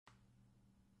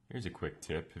Here's a quick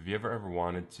tip. Have you ever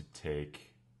wanted to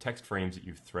take text frames that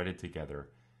you've threaded together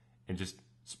and just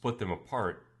split them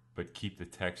apart, but keep the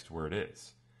text where it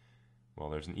is? Well,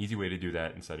 there's an easy way to do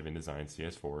that inside of InDesign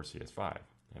CS4 or CS5,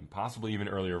 and possibly even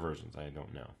earlier versions. I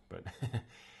don't know. But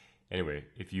anyway,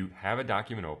 if you have a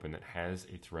document open that has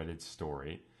a threaded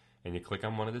story, and you click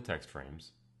on one of the text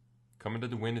frames, come into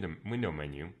the window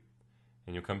menu,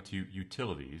 and you'll come to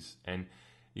Utilities, and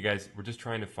you guys, we're just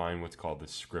trying to find what's called the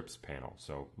Scripts panel.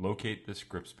 So locate the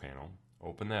Scripts panel,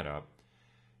 open that up.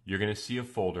 You're going to see a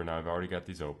folder. Now I've already got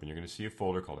these open. You're going to see a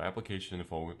folder called Application and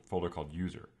a folder called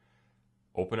User.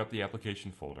 Open up the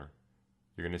Application folder.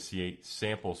 You're going to see a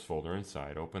Samples folder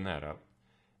inside. Open that up.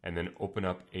 And then open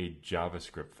up a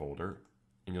JavaScript folder,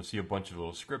 and you'll see a bunch of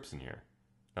little scripts in here.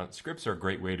 Now, scripts are a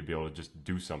great way to be able to just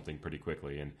do something pretty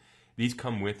quickly, and these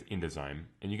come with InDesign,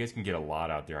 and you guys can get a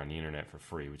lot out there on the internet for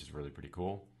free, which is really pretty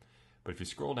cool. But if you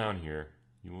scroll down here,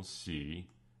 you will see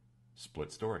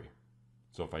Split Story.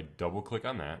 So if I double click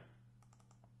on that,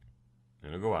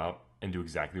 it'll go out and do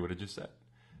exactly what it just said.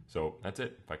 So that's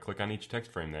it. If I click on each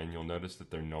text frame, then you'll notice that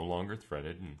they're no longer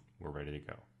threaded, and we're ready to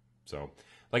go. So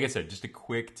like I said, just a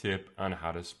quick tip on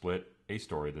how to split a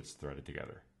story that's threaded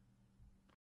together.